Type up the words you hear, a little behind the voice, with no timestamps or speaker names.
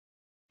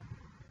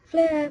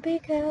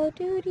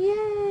flabbycowdude,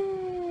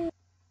 yay!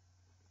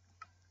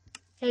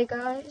 Hey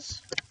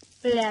guys,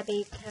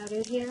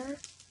 flabbycowdude here,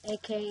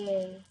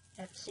 aka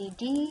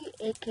FCD,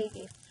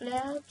 aka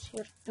Flabs,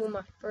 here to do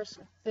my first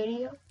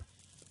video.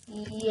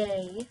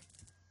 Yay!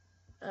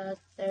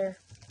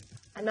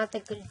 I'm not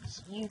that good at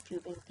this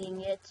YouTubing thing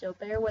yet, so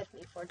bear with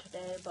me for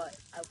today, but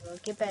I will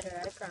get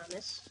better, I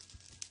promise.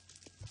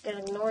 Gonna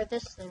ignore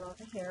this thing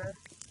over here.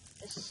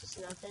 This is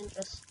nothing,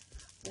 just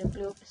the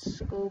blue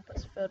scoop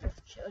was filled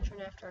with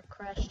children after I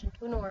crashed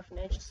into an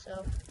orphanage,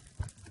 so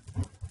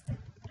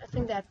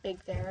nothing that big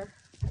there.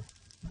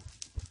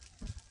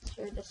 Let's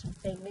hear this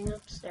banging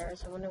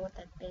upstairs. I wonder what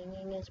that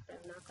banging is, but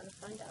I'm not going to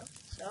find out.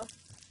 So, I'm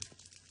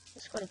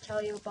just going to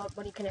tell you about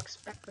what you can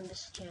expect from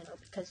this channel,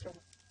 because there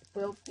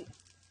will be,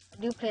 I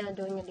do plan on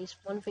doing at least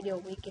one video a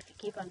week. If you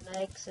keep on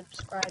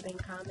subscribing,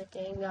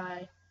 commenting,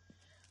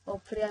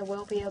 hopefully I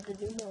will be able to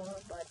do more,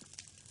 but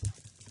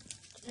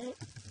today,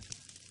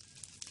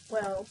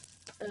 well,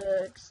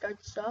 to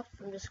start stuff,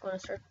 I'm just going to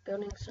start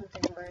building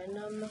something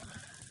random.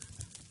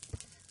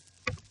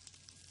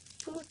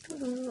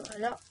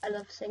 I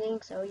love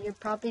singing, so you're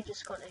probably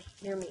just going to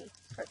hear me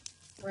start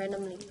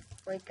randomly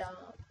break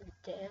out and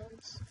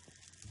dance,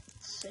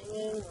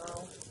 singing,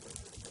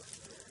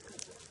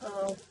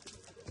 while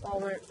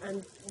I'm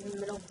in the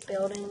middle of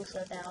building,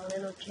 so that I'll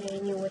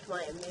entertain you with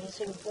my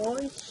amazing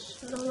voice.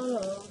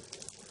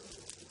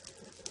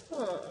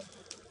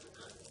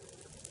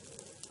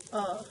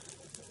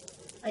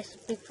 I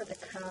speak for the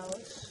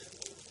cows.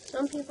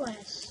 Some people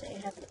say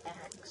have an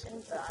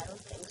accent, but I don't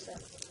think so.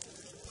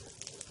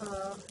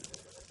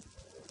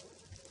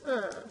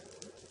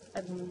 I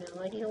have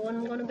no idea what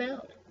I'm gonna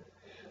build.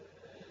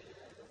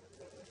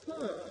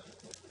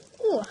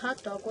 Ooh, a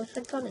hot dog with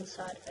a gun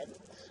inside of it.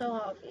 So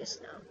obvious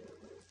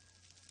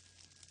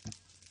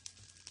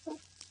now.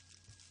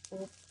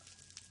 Ooh.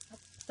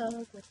 Hot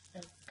dog with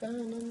a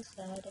gun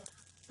inside it.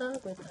 Hot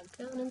dog with a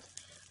gun inside it.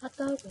 Hot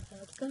dog with a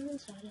gun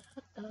inside it.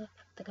 Hot dog with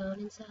the gun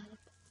inside it.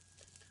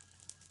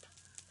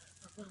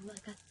 Oh my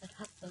god, that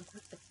hot dog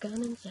with the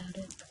gun inside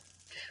it.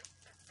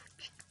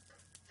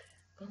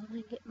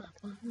 Gonna get my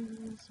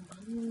buns.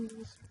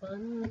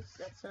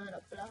 That's not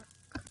a block.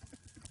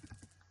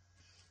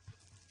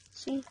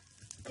 See,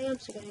 I am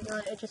singing.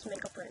 I just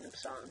make up random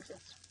songs.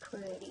 It's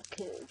pretty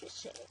cool, just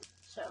saying.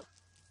 So,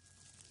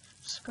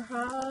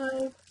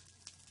 subscribe.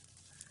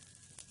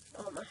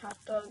 All my hot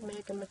dog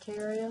making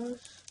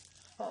materials.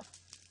 Hot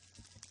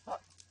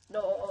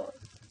dog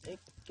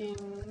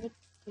making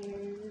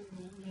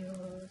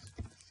materials.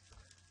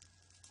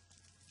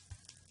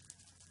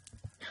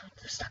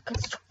 To start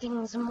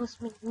constructing the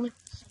most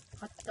magnificent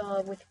hot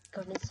dog with a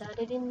gun inside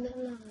it in the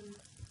land.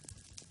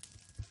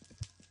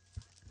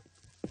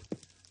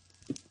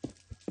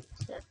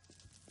 So,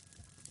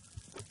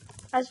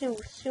 as you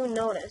soon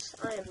notice,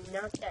 I am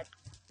not that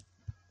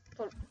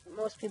what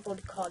most people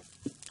would call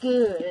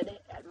good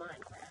at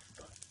Minecraft,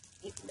 but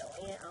even though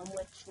I am,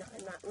 which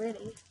I'm not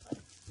really. But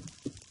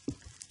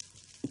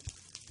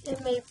it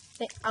may,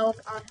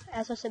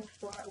 as I said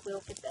before, I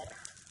will get better.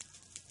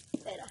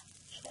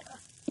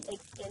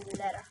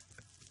 Letter.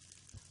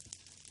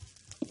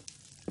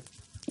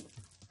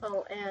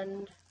 Oh,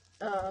 and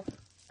I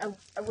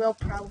will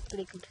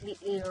probably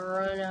completely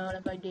run out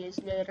of ideas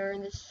later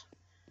in this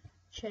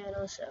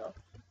channel, so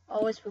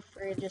always feel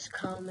free to just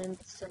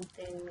comment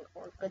something,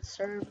 or a good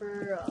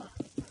server,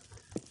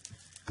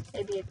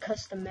 maybe a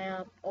custom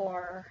map,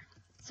 or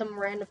some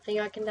random thing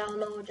I can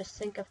download. Just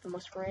think of the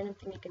most random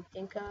thing you can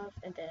think of,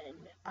 and then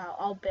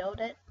I'll build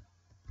it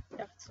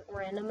if it's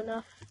random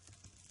enough.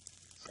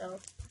 So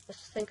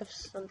just think of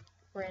some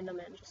random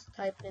and just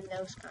type in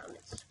those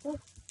comments. Ooh.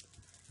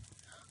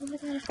 Oh my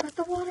god, I forgot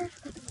the water.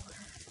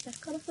 That's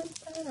gonna be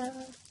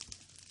bad.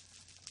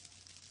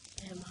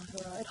 Am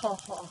I right? Ha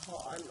ha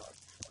ha, I'm not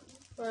funny,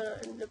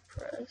 but I'm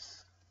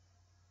depressed.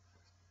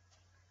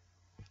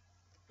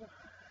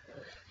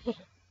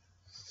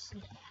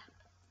 Slap.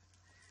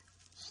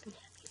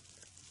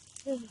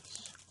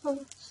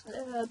 Oh,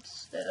 slap.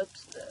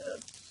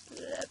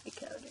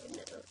 Becowdude.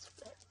 No, it's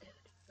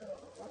flabbycowdude.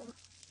 Oh.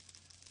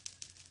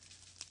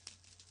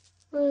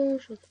 Where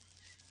should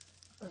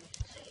I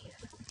say here?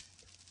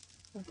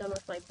 I'm done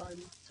with my bun,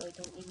 so I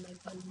don't need my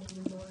bun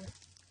anymore.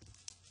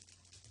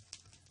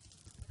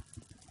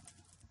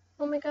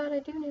 Oh my god, I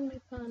do need my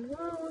bun.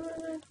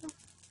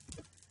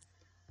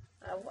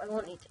 I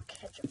won't need to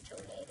catch up till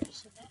later,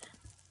 so that.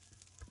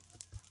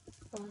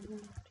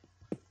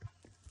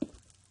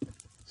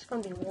 It's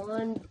gonna be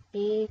one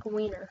big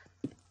wiener.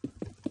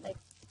 Like,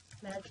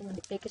 imagine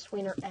the biggest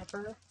wiener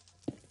ever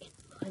in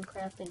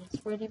Minecraft, and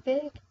it's really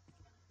big.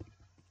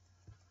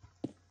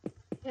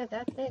 Yeah,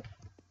 that big.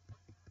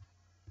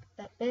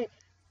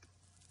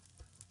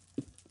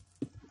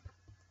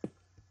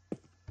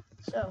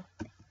 So,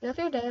 the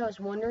other day I was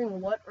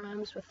wondering what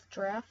rhymes with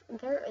giraffe, and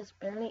there is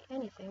barely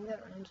anything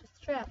that rhymes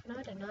with giraffe, and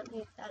I did not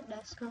need that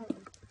last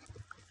column.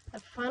 I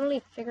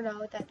finally figured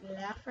out that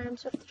laugh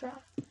rhymes with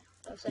giraffe.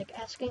 I was like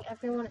asking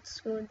everyone at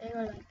school, and they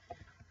were like,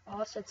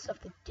 all said stuff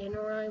that didn't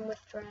rhyme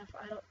with giraffe.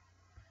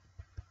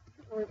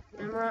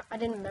 I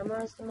didn't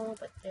memorize them all,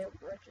 but they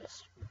were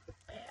just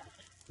bad.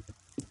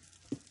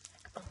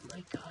 Like, oh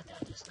my god,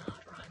 that does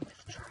not rhyme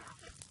with trap.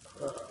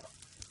 Ugh.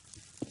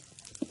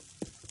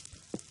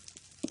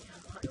 Yeah,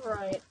 I'm not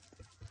right.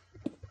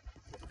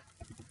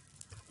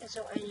 And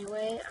so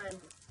anyway, I'm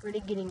really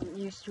getting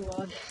used to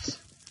all this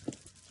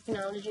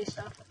technology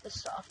stuff with the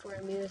software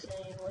I'm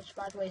using, which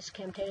by the way is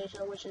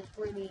Camtasia, which is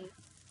really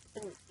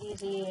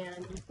easy,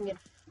 and you can get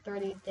a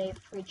 30-day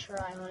free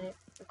trial on it.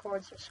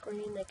 Records your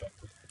screen like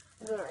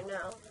I'm doing right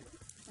now.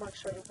 It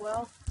works really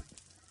well.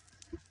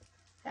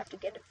 I have to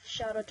get a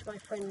shout out to my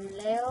friend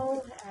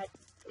Leo at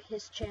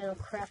his channel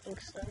Crafting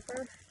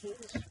Sniper.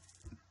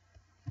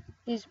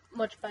 He's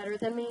much better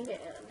than me,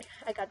 and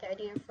I got the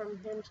idea from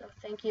him, so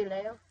thank you,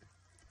 Leo.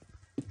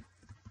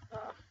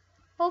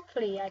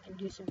 Hopefully I can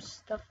do some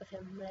stuff with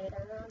him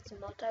later on, some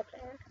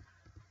multiplayer.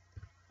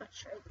 Not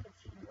sure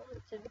if you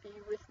want to be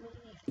with me,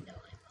 if you know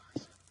I'm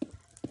awesome.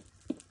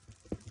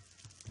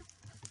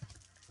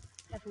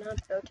 I have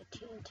not built a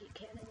TNT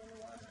cannon in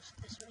a while, so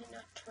this may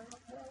not turn out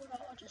well at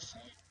all, just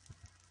saying.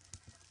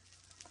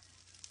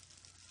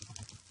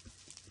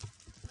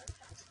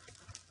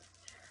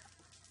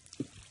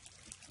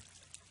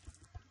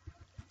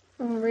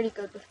 I'm really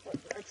good with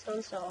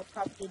redstone, so I'll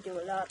probably do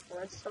a lot of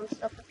redstone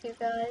stuff with you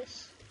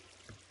guys.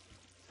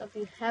 So if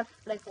you have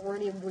like a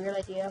really weird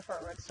idea for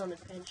a redstone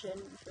invention,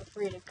 feel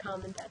free to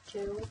comment that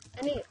too.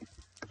 Any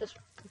just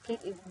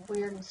completely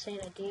weird, insane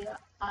idea,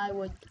 I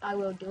will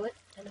do it,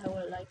 and I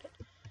will like it.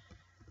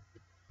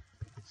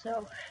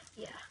 So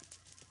yeah,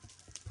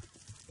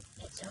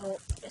 it's how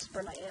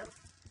desperate I am.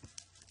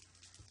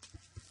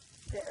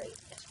 Very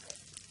desperate.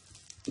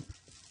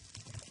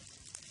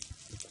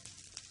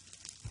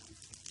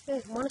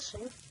 Hey, wanna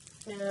sing?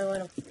 No, I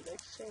don't feel like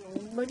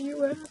singing. What do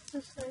you have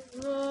to sing?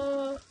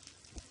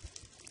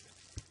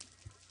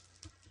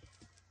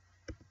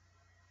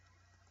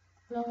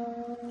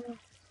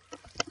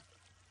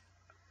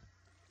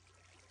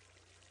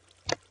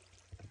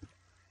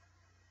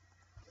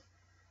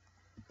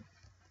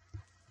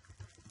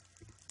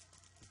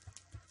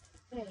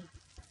 Hey.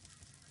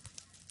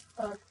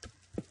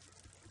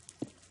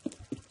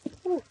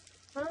 Ooh,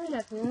 I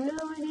have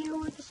no idea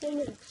what to say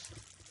next.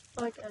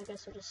 I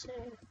guess I'll just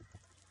sing.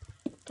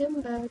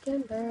 Timber,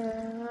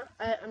 timber.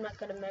 I'm not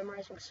good at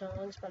memorizing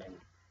songs, but I'm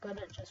good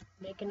at just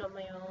making up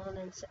my own,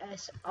 and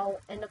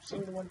I'll end up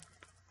singing one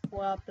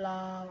blah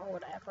blah or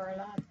whatever a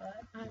lot,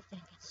 but I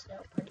think it's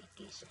still pretty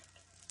decent.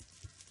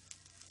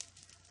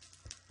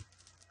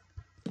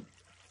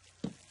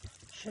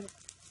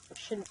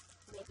 Should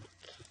make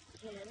a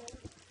cannon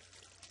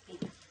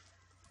beef.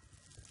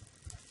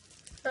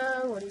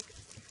 What do you?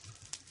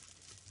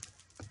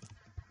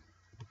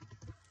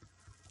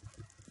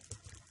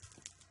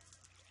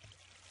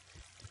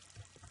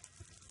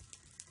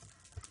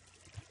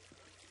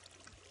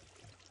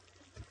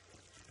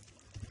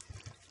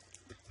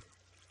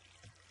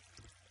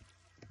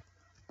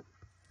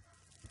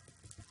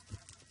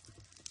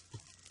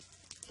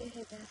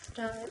 Okay,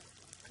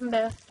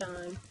 bath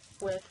time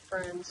with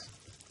friends.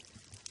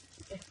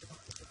 Okay.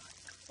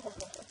 Oh.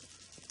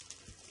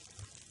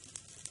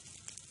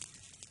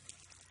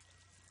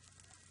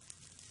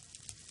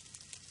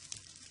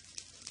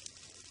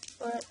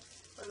 What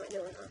am I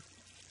doing now?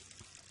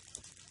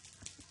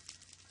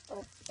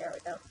 Oh, there we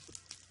go.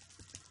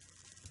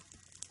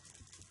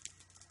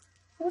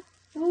 Whoop,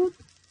 whoop.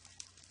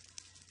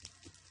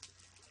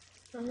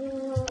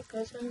 Oh,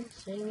 'cause I'm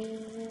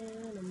singing,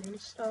 I'm in a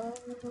song,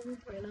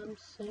 and I'm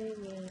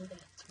singing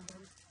that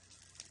song.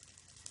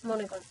 I'm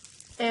only going,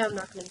 and I'm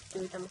not going to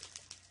do them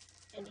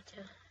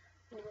anytime.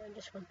 Anyway, I'm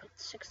just going to put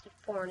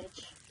 64 in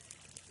each.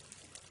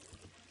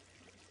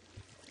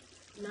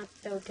 Not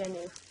built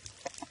any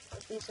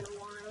of these in a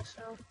while,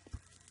 so.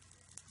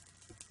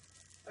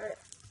 Or,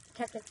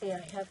 technically, I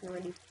haven't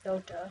really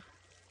built a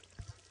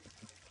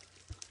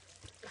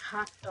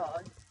hot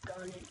dog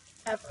gun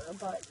ever,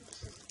 but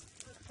this is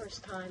the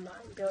first time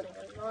I'm building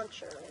a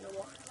launcher in a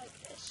while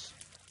like this.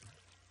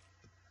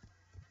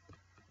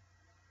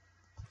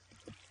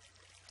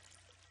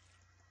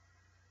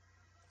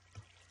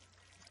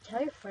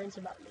 Tell your friends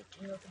about me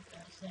too,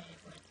 because they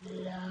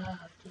would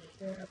love to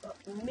hear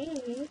about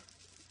me.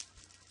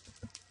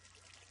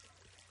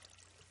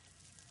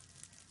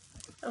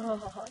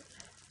 Oh.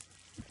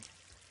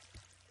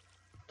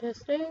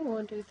 Testing,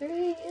 1, 2,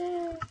 3,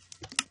 yeah.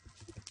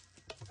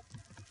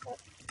 Oh.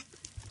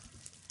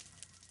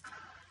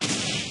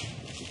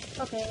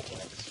 Okay,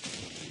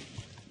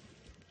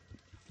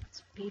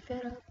 let's beef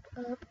it up,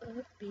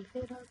 beef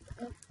it up.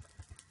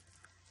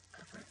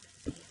 Cover it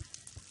with beef.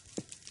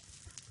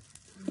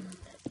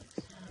 That looks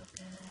so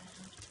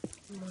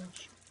good.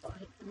 Munch,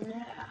 bite,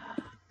 nah.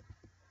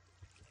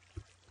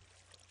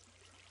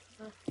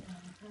 Hot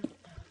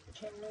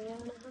chili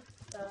and a hot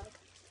dog.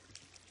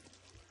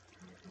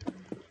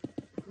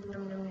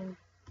 Nom nom nom.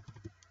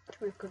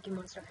 True Cookie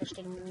Monster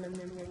hashtag nom nom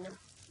nom nom nom.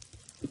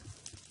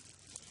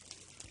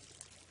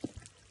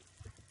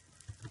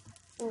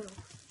 Ooh,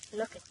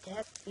 look at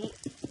that beef.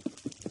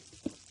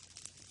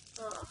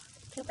 Oh,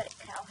 too bad a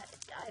cow had to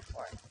die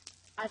for it.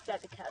 I I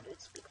flabbycowdude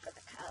speak for the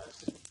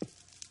cows.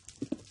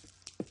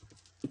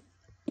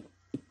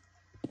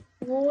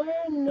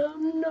 When the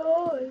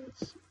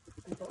noise.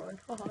 I'm bored.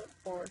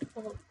 Bored.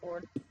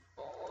 Bored.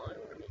 Oh, I'm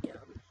gonna be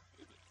down.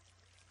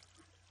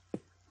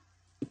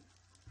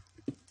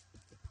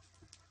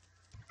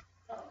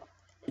 Oh,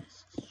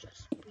 this is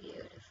just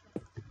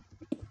beautiful.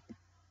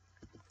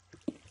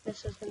 This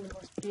has been the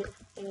most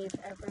beautiful thing you've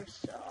ever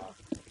saw.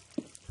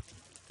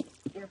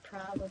 You're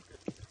probably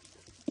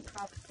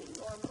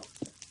normal.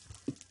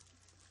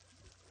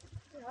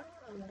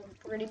 I'm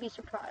pretty be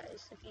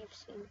surprised if you've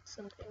seen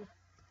something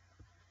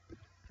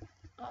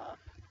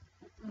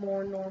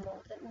more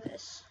normal than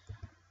this.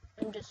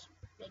 I'm just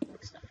making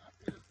stuff up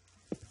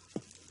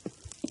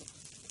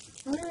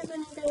now.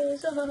 Living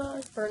days,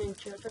 burning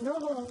children,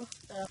 I'm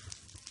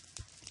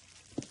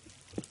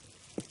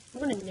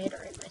gonna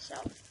narrate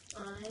myself.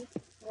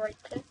 Right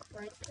click,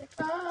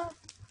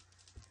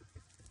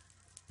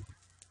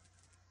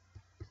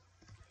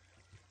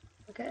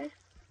 Okay.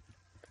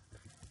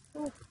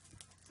 Ooh,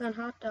 it's a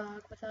hot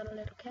dog without a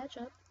little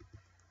ketchup.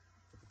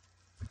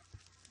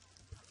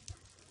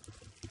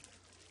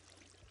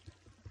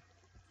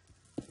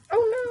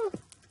 Oh no!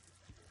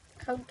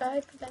 Cow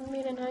dived at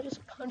me and I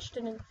just punched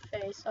it in the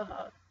face.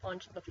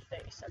 Punch in the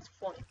face. That's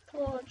funny.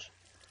 Punch.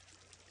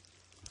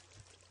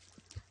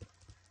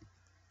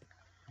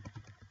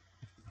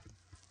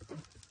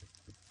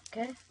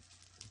 Okay.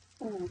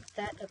 Ooh,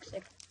 that looks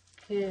like a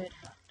good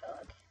hot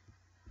dog.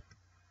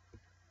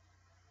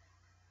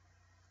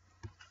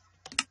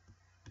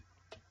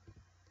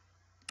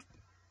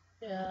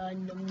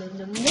 Nom.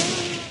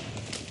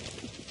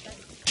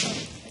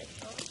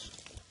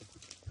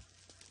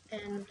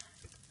 And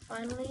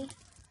finally,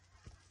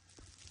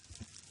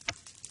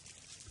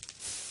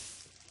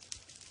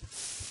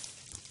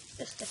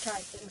 just to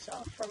tie things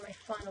off for my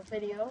final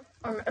video,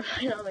 or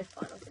not my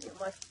final video,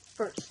 my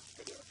first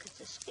video, because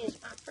this is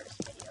my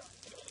first video.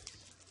 It is.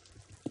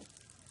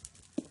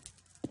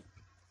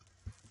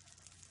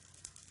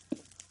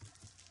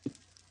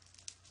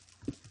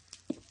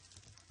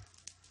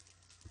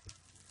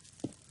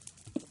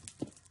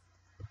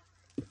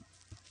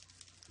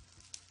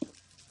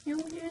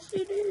 Oh, yes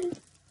it is.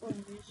 Oh,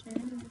 yes it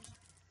is.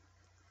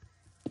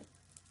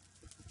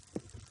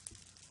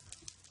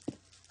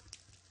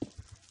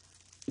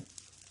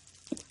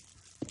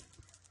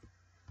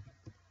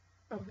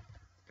 Oh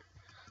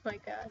my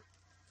god.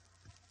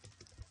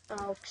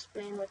 I'll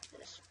explain what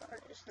this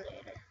part is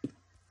later.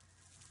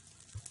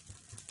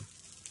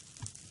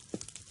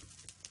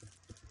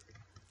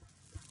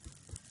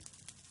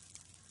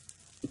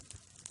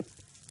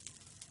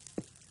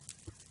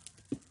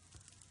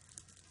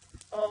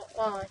 Oh,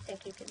 well, I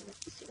think you can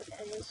see what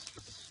that is.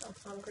 So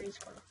hungry, he's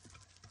gonna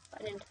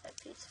bite into that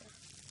pizza.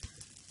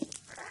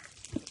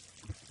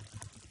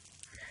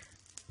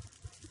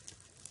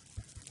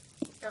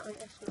 Oh,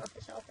 yes, mouth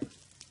is open.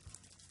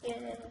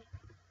 Yeah.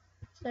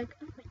 It's like,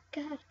 oh my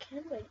god, I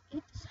can't wait to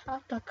eat this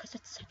hot dog because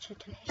it's such a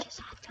delicious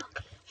hot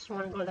dog. Just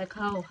want to go like,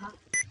 oh, hot.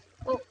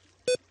 Oh.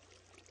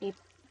 Deep.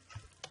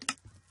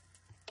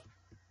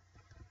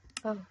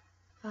 Oh,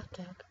 hot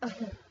dog.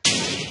 Okay.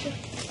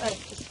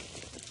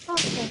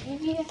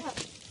 Yeah.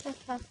 That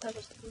hot dog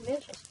is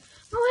delicious.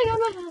 Oh my god,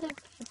 my hot dog.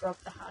 You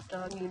broke the hot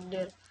dog, you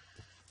did.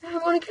 I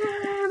want to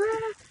camera.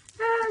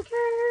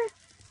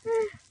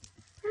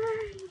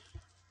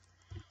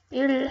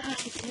 You lied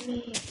to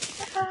me.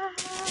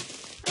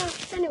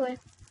 Anyway.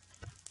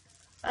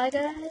 Bye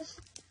guys.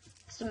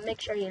 So make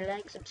sure you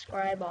like,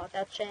 subscribe, all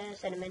that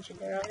jazz that I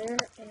mentioned earlier.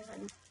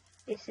 And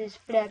this is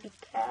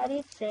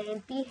flabbycowdude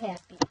saying be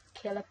happy.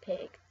 Kill a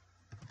pig.